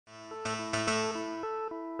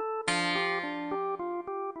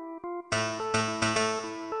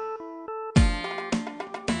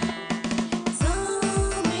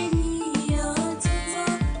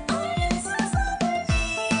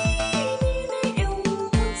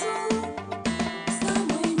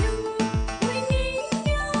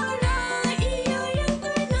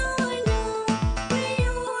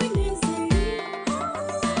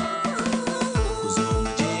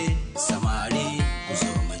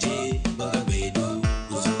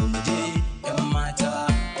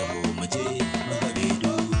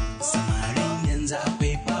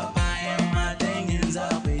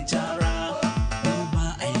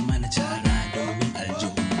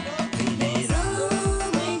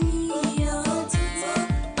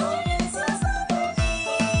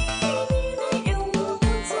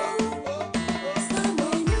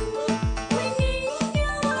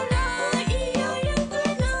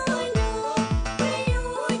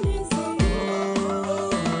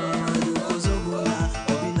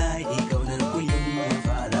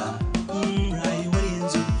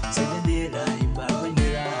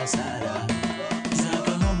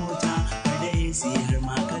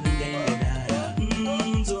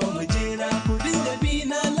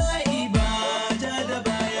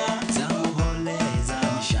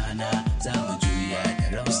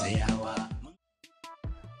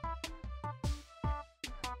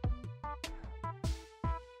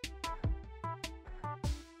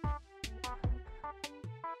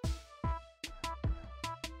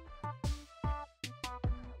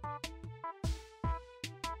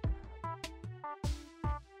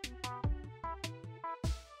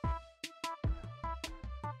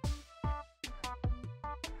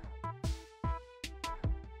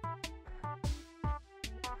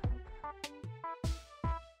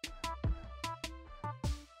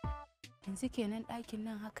yanzu kenan ɗakin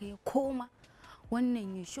nan haka ya koma,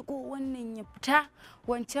 wannan ya shigo wannan ya fita.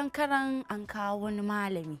 Wancan karan an kawo wani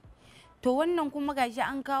malami, to wannan kuma gashi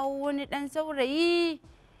an kawo wani ɗan saurayi.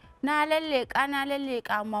 Na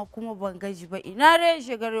lalleka ma kuma ban gaji ba, ina rai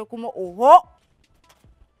shigare kuma oho.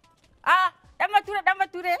 Dan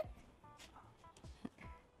bature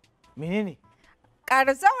menene?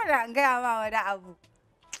 ƙara sama da an gaya ma wani abu.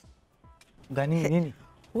 Gani menene?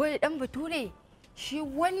 Wai dan bature, shi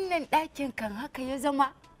wannan ɗakin kan haka ya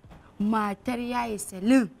zama matar yayi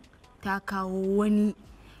Salim ta kawo wani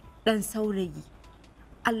ɗan saurayi.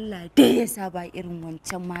 Allah dai ya sa ba irin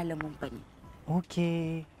wancan malamin bane.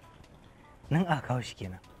 Okay, nan aka kawo shi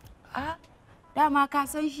kenan. Dama ka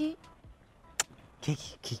san shi?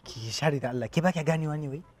 Ki share da Allah, ki ba ki ganewa ne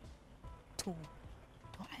wai? To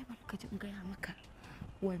ai barka ji in gaya maka,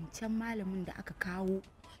 wancan malamin da aka kawo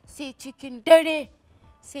sai cikin dare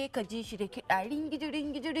sai ka ji shi da kiɗa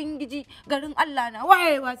ringiji garin Allah na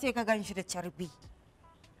wayewa sai ka gan shi da carbi.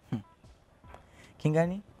 Kin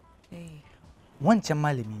gane? Wancan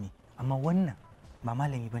malami ne, amma wannan ba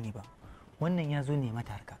malami bane ba. Wannan ya zo ne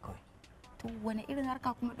mata harka kawai. To wani irin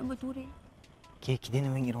harka kuma dan bature? Ki daina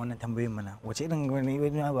min irin wannan tambayoyin mana. Wace irin wani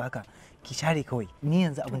ba haka? Ki share kawai. Ni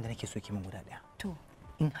yanzu abin da nake so ki min guda daya. To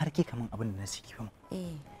in har ki kaman abin da na saki fa.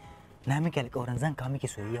 Na miki alƙawarin zan kawo miki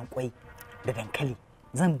soyayyen kwai da dankali.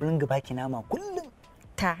 Zan bringa baki nama kullum.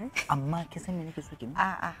 Amma ki san me nake so ki min?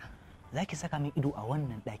 Za ki saka min ido a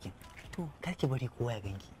wannan ɗakin. To kar ki bari kowa ya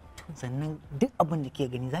ganki. Sannan duk abin da ke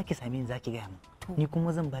gani za ki same ni za ki gaya min. Ni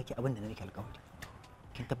kuma zan baki abin da na miki alƙawari.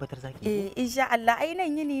 Kin tabbatar za ki? Insha Allah, ai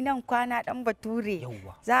nan yini nan kwana dan bature.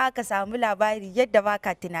 Za ka samu labari yadda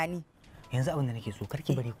baka tunani. Yanzu abin da nake so kar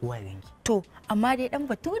ki bari kowa ya ganki. To amma dai dan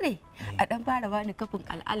bature a dan fara bani kafin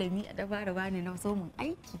al'alami, a dan fara bani na somin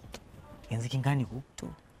aiki. Yanzu kin gane ko? To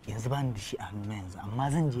yanzu bani da shi a hannuna yanzu,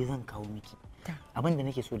 amma zan je zan kawo miki. Abin da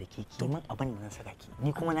nake so da ke ki min abin da zan saka ki.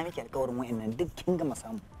 Ni kuma na miki alƙawarin wa'annan duk kin gama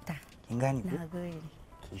samu. Kin gane ko?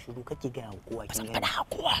 Ki shiru kake ga kowa kin gane. Ba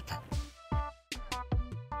kowa ta.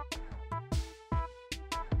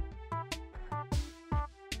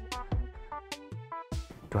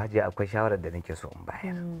 To Hajiya, akwai shawarar da nake so in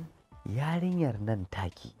bayar. Yarinyar nan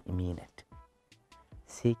taki Minat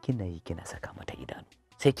sai kina yi kina saka mata idanu,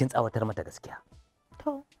 sai kin tsawatar mata gaskiya.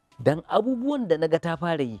 To dan abubuwan da naga ta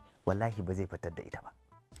fara yi wallahi ba zai fitar da ita ba.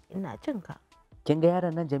 Ina jin ka. Kin ga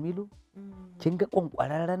yaron nan Jamilu? Kin ga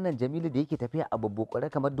kwankwararren nan Jamilu da yake tafiya a babbokore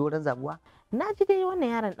kamar doron zabuwa? Na ji dai wannan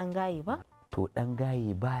yaron dan gaye ba. To dan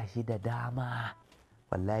gaye ba shi da dama.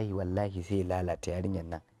 Wallahi sai lalata yarinyar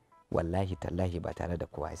nan. Wallahi tallahi ba tare da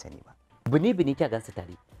kowa ya sani ba. Bini ta gansu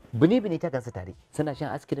tare. Bini ta gansu tare. Suna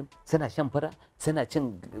shan ice cream, suna shan fura, suna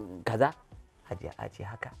cin kaza. Hajiya a ce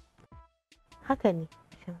haka. Haka ne,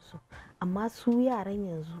 Shamsu. Amma su yaran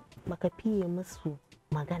yanzu baka fiye musu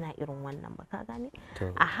magana irin wannan ba, ka gane?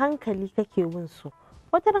 A hankali kake bin su.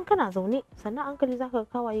 Wata ran kana zaune, sannan hankali zaka ga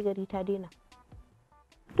kawaye gari ta daina.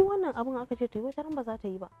 Duk wannan abun aka ce ta yi, wata ran ba za ta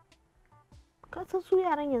yi ba. Ka san su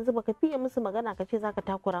yaran yanzu baka fiye musu magana ka ce zaka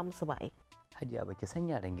takura musu ba ai. Hajiya baki san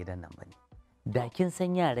yaran gidan nan bane. Da kin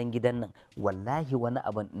san yaran gidan nan wallahi wani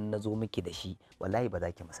abin in nazo miki da shi wallahi ba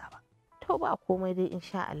za ki musa ba. To ba komai dai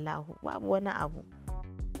insha Allah, babu wani abu.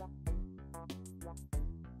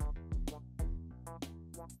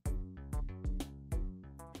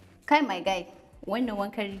 Kai my guy, wannan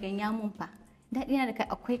wankan rigan ya mun fa. Daɗi na da kai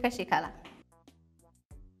akwai kashe kala.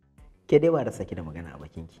 Ke dai ba da saki da magana a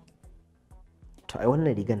bakinki. To ai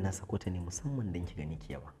wannan rigan na sako ta ne musamman don ki gani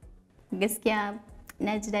ki yawa. Gaskiya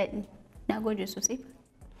na ji daɗi. Na gode sosai.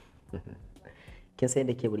 Kin san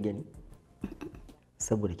da ke burge ni?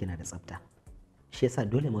 Saboda kina da tsafta. Shi yasa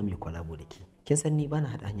dole ma mu kwalabo da ke. Kin san ni bana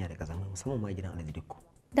hada hanya da kazamai musamman ma gidan Alhaji Dikko.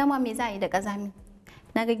 Dama me za a yi da kazami?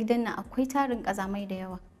 Na ga gidan nan akwai tarin kazamai da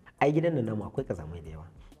yawa. Ai gidan nan namu akwai kazamai da yawa.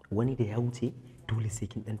 Wani da ya wuce dole sai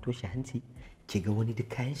kin dan toshe hanci, ki ga wani duk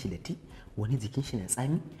kayan shi datti, wani jikin shi na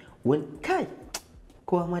tsami, wani kai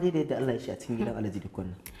kowa ma dai da yadda Allah ya shi a cikin gidan Alhaji Dikko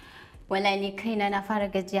nan. Wallahi ni kaina na fara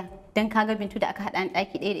gajiya dan kaga Bintu da aka hada ni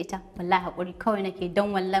daki ɗaya da ita. Wallahi hakuri kawai nake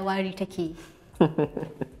dan wallahi wari take yi.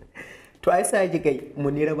 To ai sai ki kai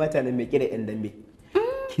Munira bata nan mai kira yan dambe.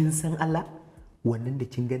 Kin san Allah wannan da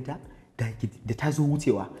kin ganta da ta zo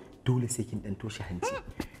wucewa dole sai kin dan toshe hanci.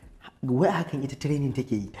 Wai hakan ita training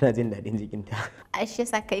take yi tana jin daɗin jikinta. Ai shi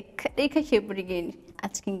yasa kai kadai kake burge ni a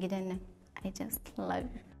cikin gidan nan. I just love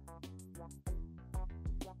you.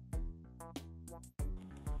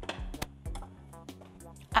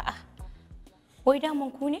 A'a, wai daman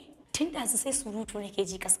ku ne? tun da sai surutu nake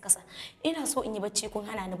ji kasa ina so in yi bacci kun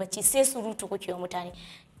hana ni bacci sai surutu kuke wa mutane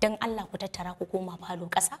dan Allah ku tattara ku koma falo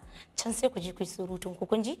kasa can sai ku je ku yi surutun ku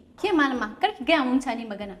kun ji Ke malama kar ki gaya mutane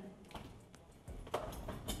magana.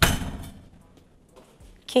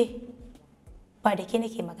 ke ba da ke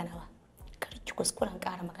nake magana ba kar ki kuskuren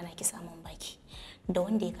ƙara magana ki samun baki da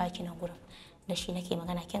wanda ya kaki nan gurin da shi nake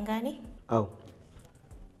magana kin gane au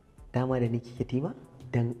dama da nake Yatima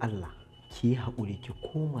dan Allah ki yi haƙuri ki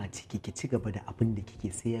koma ciki ki ci gaba da abin da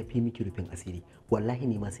kike sai ya fi miki rufin asiri wallahi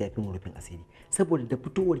ne ma sai ya fi mu rufin asiri saboda da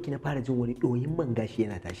fitowar ki na fara jin wani ɗoyin man gashi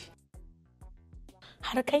yana tashi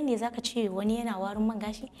har kai ne zaka ce wani yana warin man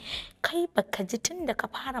gashi kai baka ji tun da ka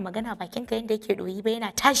fara magana bakin ka yanda yake doyi ba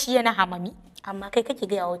yana tashi yana hamami amma kai kake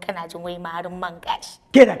gaya wai kana jin wai marin man gashi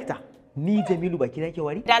ke dakta ni Jamilu baki na ke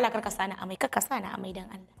wari da Allah karka sani amai karka sani amai dan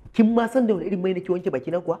Allah kin ma san da wani irin mai nake wanke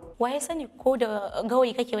baki na kuwa waye sani ko da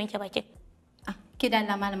gawayi kake wanke bakin Ke da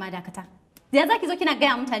Allah malama dakata. Ya zaki zo kina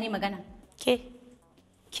gaya mutane magana? ke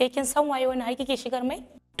kin san waye wannan har kike shigar mai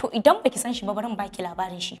to idan baki san shi ba barin baki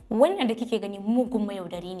labarin shi wannan da kike gani mugun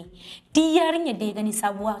mayaudari ne duk yarinyar da ya gani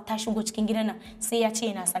sabuwa ta shigo cikin gidan nan sai ya ce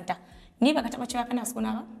yana santa ni baka taba cewa kana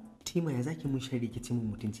sona ba Tima ya zaki mun shari ki ci mun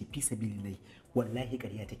mutunci fi sabilillahi wallahi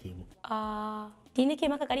ƙarya take mu ni nake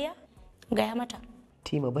maka ƙarya gaya mata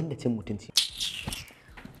Tima banda cin mutunci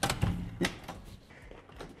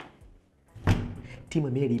Tima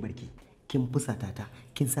me ribar ki kin fusata ta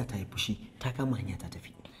kin sa ta yi fushi ta kama hanya ta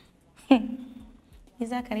tafi ni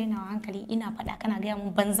za ka raina wa hankali ina faɗa kana gaya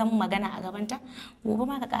mun banzan magana a gabanta gobe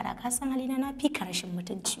ma ka ƙara ka san halina na fi ka rashin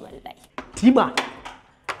mutunci wallahi Tima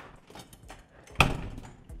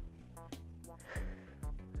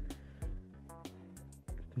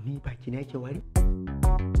ni baki na yake wari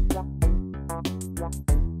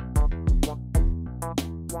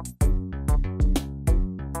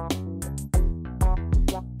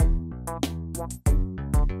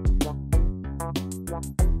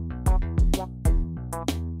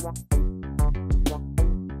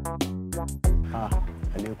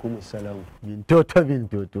alaikum salam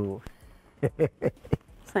bintoto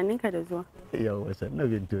Sanninka da zuwa. yawa sannan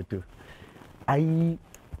bintoto ai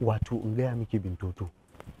wato in gaya miki bintoto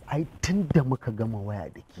ai tun da muka gama waya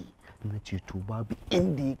da ke na ce to babu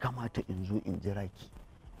inda ya kamata in zo in jira ki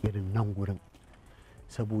irin nan gurin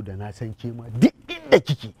saboda na san ke ma duk inda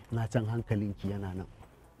kike na san hankalinki yana nan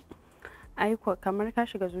Aiko kamar ka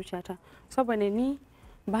shiga zuciyata saboda ni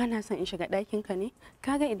ba na son in shiga ɗakinka ne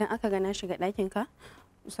kaga idan aka ga na shiga ɗakinka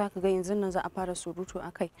za ka ga yanzu nan za a fara surutu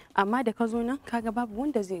a kai amma da ka zo nan kaga babu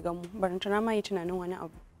wanda zai gamu barantana ma yi tunanin wani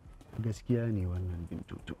abu gaskiya ne wannan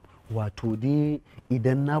bintoto wato dai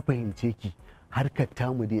idan na fahimce ki harkar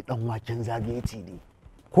tamu dai dan waken zagaye ne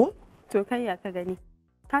ko to kai ya ka gani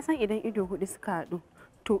ka san idan ido hudu suka haɗu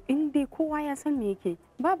to in dai kowa ya san me yake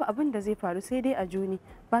babu abin da zai faru sai dai a joni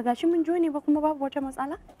ba gashi mun joni ba kuma babu wata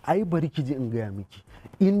matsala ai bari ki ji in gaya miki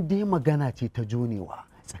in dai magana ce ta jonewa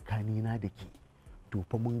tsakanina da ke to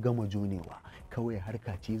fa mun gama jonewa kawai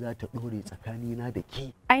harka ce za ta ɗore tsakanina da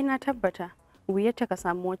ke ai na tabbata wuyarta ka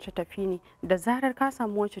samu wacce tafi ni da zarar ka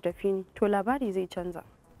samu wacce tafi ni to labari zai canza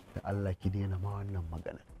da Allah ki daina ma wannan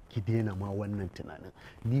magana ki daina ma wannan tunanin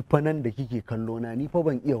ni fa nan da kike kallo na ni fa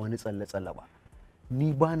ban iya wani tsalle-tsalle ba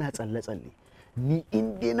ni ba na tsalle-tsalle ni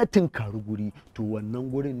in dai na tunkari guri to wannan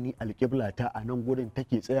gurin ni alƙibla ta a nan gurin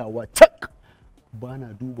take tsayawa cak ba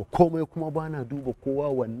na duba komai kuma ba na duba kowa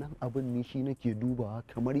wannan abin ni shi nake dubawa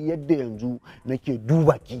kamar yadda yanzu nake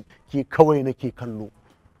duba ki ke kawai nake kallo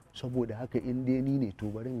saboda haka in dai ni ne to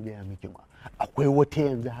bari in gaya miki ma akwai wata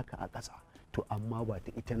yanzu haka a ƙasa to amma ba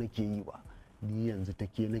ta ita nake yi ba ni yanzu ta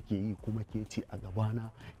ke nake yi kuma ke ce a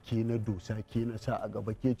gabana ke na dosa ke na sa a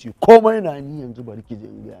gaba ke ce komai na ni yanzu bari ki je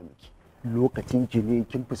in gaya miki lokacin ki ne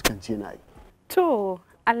kin fuskance na yi to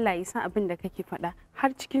Allah ya san abin da kake faɗa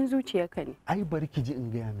har cikin zuciyarka ne ai bari ki ji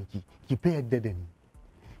in gaya miki ki fa yadda da ni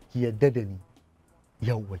ki yadda da ni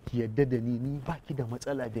yawwa ki yadda da ni baki da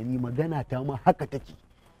matsala da ni magana ta ma haka take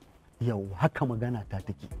yawwa haka magana ta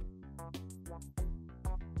take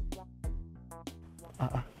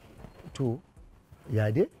a'a to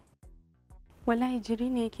ya dai wallahi jiri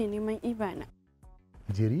ne yake neman ibana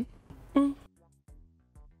jiri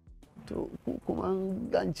to ku kuma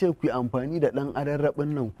an ce ku yi amfani da ɗan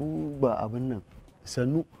ararrabin nan ku ba abin nan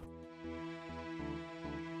sannu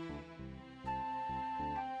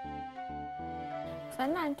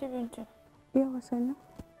sannu anti bintu yawa sannu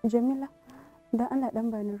jamila da ana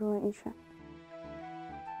ɗan bani ruwan insha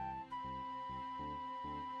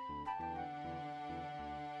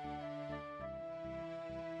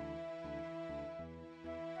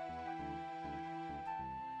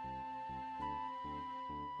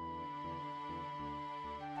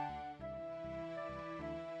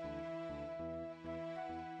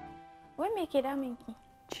Wai me ke damun ki?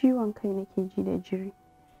 Ciwon kai nake ji da jiri.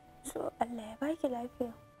 So Allah ya baki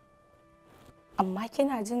lafiya. Amma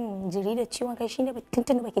kina jin jiri da ciwon kai shine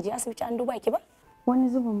tuntuni baki je asibiti an duba ki ba? Wani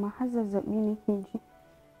zubin ma har zazzabi nake ji.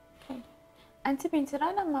 Anti Binti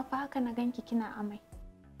ranar ma fa haka na ganki kina amai.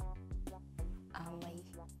 Amai.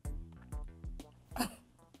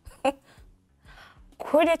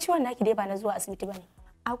 Ko da ciwon naki dai ba na zuwa asibiti bane.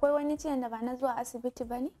 Akwai wani ciwon da ba na zuwa asibiti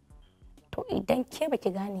bane? To idan ke baki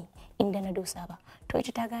gane inda na dosa ba, to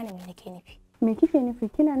ita ta gane me nake nufi. Me kike nufi?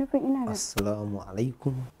 Kina nufin ina da Assalamu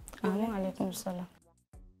alaikum. Amin alaikum salam.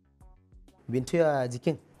 Bintu ya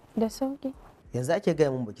jikin? da sauki? Yanzu ake gaya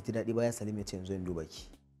mun baki ji daɗi ba ya Salim ya ce yanzu in duba ki.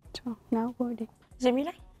 To, na gode.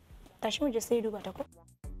 Jamila, tashi mu je sai duba ta ko?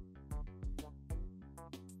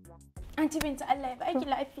 Anti Binta Allah ya baki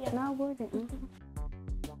lafiya. Na gode.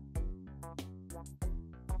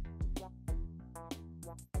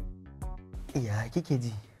 Ya kike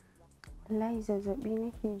ji? Wallahi zazzabi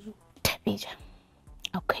nake ji. Tabija,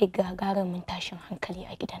 akwai gagarumin tashin hankali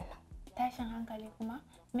a gidan nan. Tashin hankali kuma?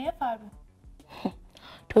 Me ya faru?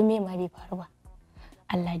 To me ma bai faru ba?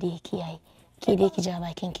 Allah dai ya kiyaye. Ke dai ki ja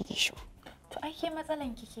bakin ki shu. To ai ke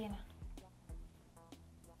matsalan ki kenan.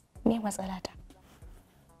 Me matsalata?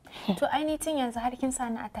 To ai ni tun yanzu har kin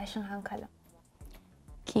sani a tashin hankalin.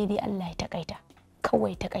 Ke dai Allah ya takaita.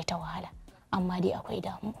 Kawai takaita wahala. Amma dai akwai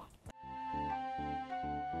damuwa.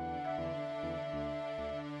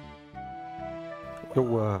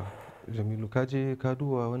 Yawwa Jamilu ka je ka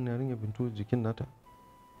duba wannan yarinya Bintu jikin nata?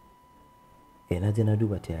 Na je na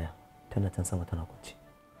duba ta yaya. Tana can sama tana kwance.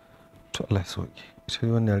 To Allah ya sauke. Sai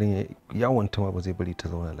wannan yarinya yawon ta ma ba zai bari ta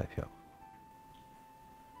zauna lafiya ba.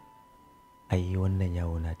 Ai wannan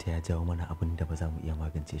yawo na ta ya jawo mana abin da ba za mu iya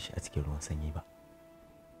magance shi a cikin ruwan sanyi ba.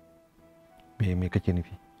 Me kake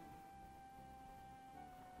nufi?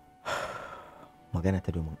 Magana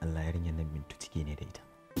ta domin Allah yarinyar nan Bintu ciki ne da ita.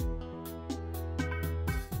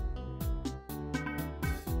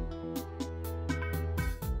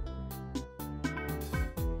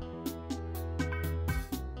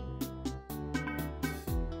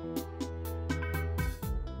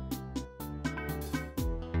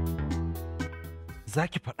 Za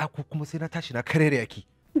ki faɗa ko kuma sai na tashi na karere yaki.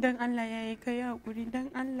 Dan Allah ya yi kai haƙuri, dan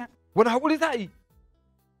Allah. Wani haƙuri za a yi?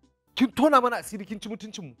 Kin tona mana asiri kin ci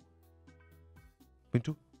mutuncin mu.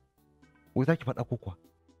 Bintu, wai za ki faɗa ko kuwa?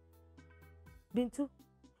 Bintu,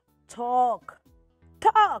 talk,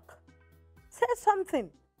 say something.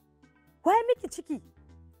 Why miki ciki?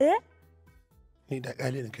 Ni da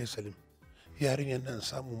ƙalilin kai Salim, yarinyar nan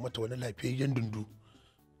samu mata wani lafiyayyen dundu.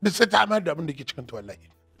 Duk sai ta amar da abin da ke cikin ta wallahi.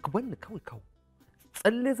 Ka banni kawai.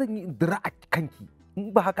 Tsalle zan yi dira a kanki.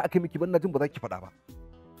 In ba haka aka miki ban na jin ba za ki faɗa ba.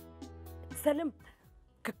 Salim,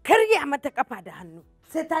 ka karya mata kafa da hannu.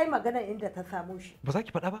 Sai ta yi magana inda ta samu shi. Ba za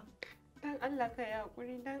ki faɗa ba? Dan Allah ka yi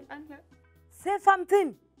haƙuri, dan Allah. Say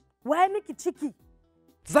something. Why miki ciki?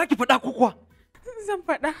 Za ki faɗa ko kuwa? Zan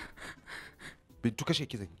faɗa. Bintu kashe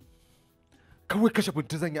ki zan yi. Kawai kashe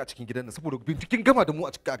Bintu zan yi a cikin gidan nan saboda Bintu kin gama da mu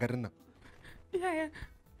a cikin garin nan. Yaya,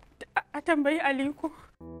 a tambayi Aliko.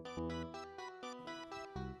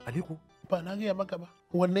 Aliko? Ba na gaya maka ba.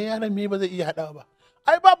 Wannan yaron me ba zai iya haɗawa ba.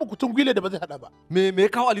 Ai babu kutun gwile da ba zai haɗa ba. Me ya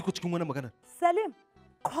kawo Aliko cikin wannan magana? Salim,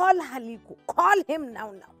 call Aliko. Call him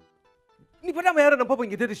now. Ni fa dama yaron nan fa ban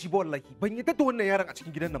yadda da shi ba wallahi. Ban yadda da wannan yaron a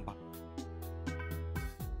cikin gidan nan ba.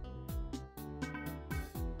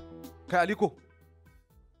 Kai Aliko,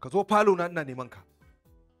 ka zo falo na ina neman ka.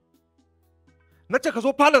 Na ce ka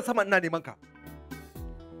zo falon sama ina neman ka.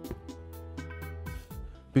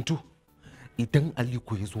 Bintu, idan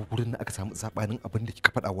Aliko ya zo wurin da aka samu sabanin abin da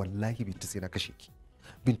kika faɗa wallahi Bintu sai na kashe ki.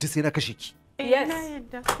 Bintu sai na kashe ki. Yes. Na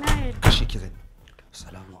yadda. Kashe ki zan.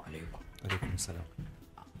 Assalamu alaikum. Alaikum salam.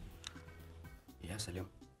 Ya Salim,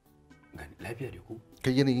 gani lafiya da ku?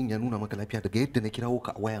 Kai yanayin ya nuna maka lafiya daga yadda na kirawo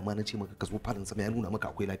ka a waya ma na ce maka ka zo falon sama ya nuna maka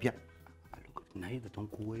akwai lafiya. A lokacin na yi zaton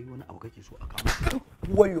kowai wani abu kake so a kama.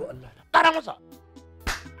 Wayo Allah. Ƙara masa.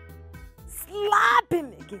 Slap him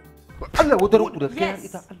again. Allah wadaran ku da kai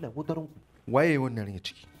ita Allah wadaran ku. Waye wannan ya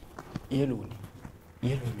ciki? Yelo ne.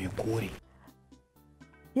 Yelo mai kore.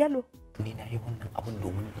 Yelo. Ni na yi wannan abun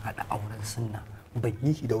domin haɗa auren sunna. Ban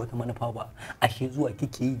yi shi da wata manufa ba. Ashe zuwa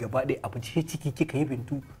kike yi gaba ɗaya abu ce ciki kika yi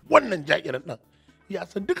Bintu. Wannan jakiran nan ya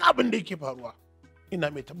san duk abin da yake faruwa.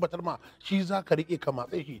 Ina mai tabbatar ma shi za ka riƙe ka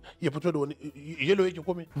matse shi ya fito da wani yelo yake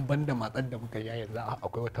kome. Banda matsar da muka yi yanzu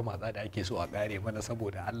akwai wata matsa da ake so a ƙare mana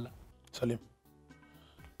saboda Allah. Salim,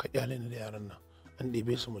 ka kyale ni da yaran nan an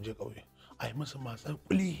ɗebe su mu je ƙauye a yi musu matsar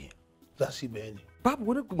kuli za su yi bayani. Babu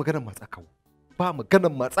wani maganar matsa kawo. Ba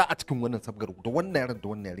maganar matsa a cikin wannan sabgar da wannan yaran da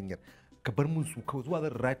wannan yarinyar. ka bar mun su kawai zuwa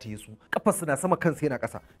zan rataye su kafar suna sama kansa yana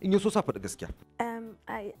ƙasa in ya so sa faɗi gaskiya.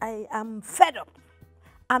 I am fed up.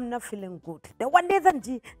 I'm not feeling good. Da wanda zan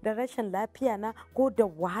ji da rashin lafiya na ko da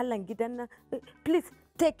wahalan gidan nan. Please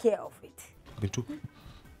take care of it. Bintu,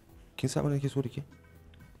 kin saba da nake so da ke?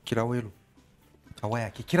 Kirawo Yalo. A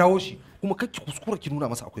waya ki kirawo shi kuma kar ki kuskura ki nuna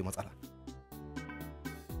masa akwai matsala.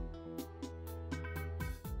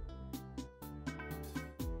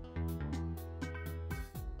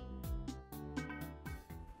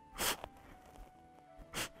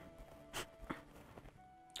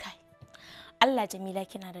 Allah Jamila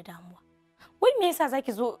kina da damuwa. Wai me yasa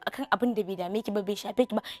zaki zo akan abin da bai dame ki ba bai shafe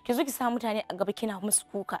ki ba ki zo ki sa mutane a gaba kina musu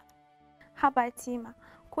kuka. Haba Tima,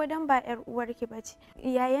 ko dan ba yar uwarki bace,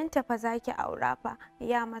 yayanta fa zaki aura fa,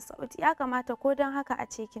 ya Masauti, ya kamata ko dan haka a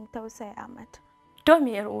ce kin tausaya mata. To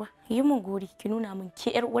me yar uwa, yi mun gori ki nuna mun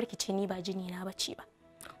ke yar uwarki ce ni ba jini na bace ba.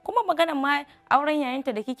 Kuma maganar ma auren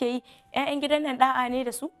yayanta da kike yi, ƴaƴan gidan nan da'a ne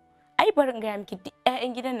da su? Ai bari in gaya miki duk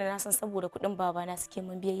ƴaƴan gidan da na san saboda kuɗin babana suke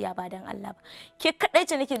mun biyayya ba dan Allah ba. Ke kadai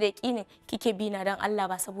ce nake da yakinin kike bi na dan Allah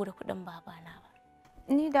ba saboda kuɗin babana ba.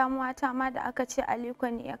 Ni damuwa ta ma da aka ce Aliko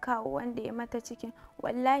ne ya kawo wanda ya mata cikin,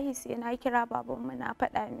 wallahi sai na kira babanmu na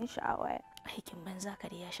faɗa mishi a waya. Aikin banza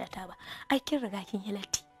kare ya sha ta ba. Ai kin riga kin yi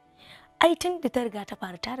latti. Ai tun da ta riga ta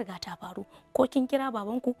faru ko kin kira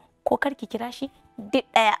babanku ko kar ki kira shi duk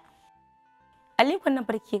ɗaya. Aliko nan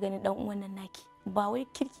farki ganin dan uwan nan naki. Ba wai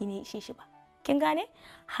kirki ne ishe shi ba, kin gane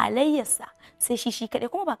halayyarsa sai shi kadai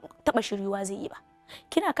kuma ba taba shiryuwa zai yi ba.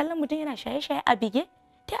 Kina kallon mutum yana shaye-shaye a bige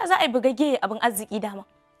ta za a yi bugage abin arziki dama.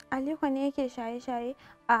 Aliko ne yake shaye-shaye?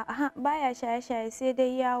 A'a baya shaye-shaye sai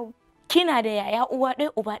dai yawo. Kina da yaya uwa ɗaya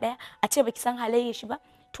uba ɗaya a ce baki san halayyar shi ba?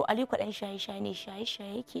 To Aliko dan shaye-shaye ne,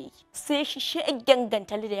 shaye-shaye yake yi. Sai shi shegen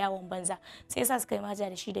gantali da yawon banza sai yasa suka yi maja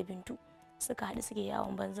da shi da Bintu suka haɗu suke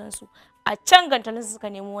yawon banzan su a can gantalin suka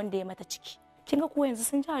nemi wanda ya mata ciki. Kin ga ko yanzu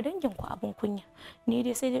sun jawo dangin ku abin kunya. Ni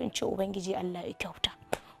dai sai dai in ce ubangiji Allah ya kyauta,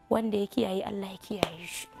 wanda ya kiyaye Allah ya kiyaye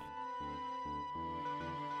shi.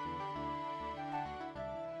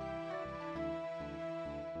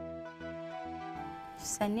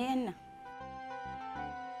 Sanne nan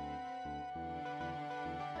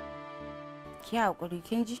ki haƙuri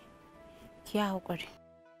kin ji, ki haƙuri.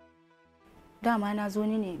 Dama na zo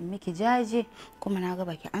ni ne in miki jaje kuma na ga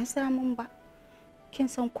baki an samun ba. Kin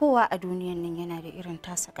san kowa a duniyan nan yana da irin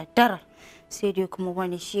tasa kaddarar, sai dai kuma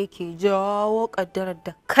wani shi yake jawo kaddarar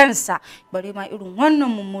da kansa, bare ma irin wannan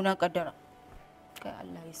mummunan kaddara. Kai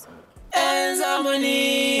Allah ya sauke. 'Yan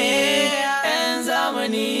zamani, 'yan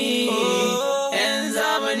zamani.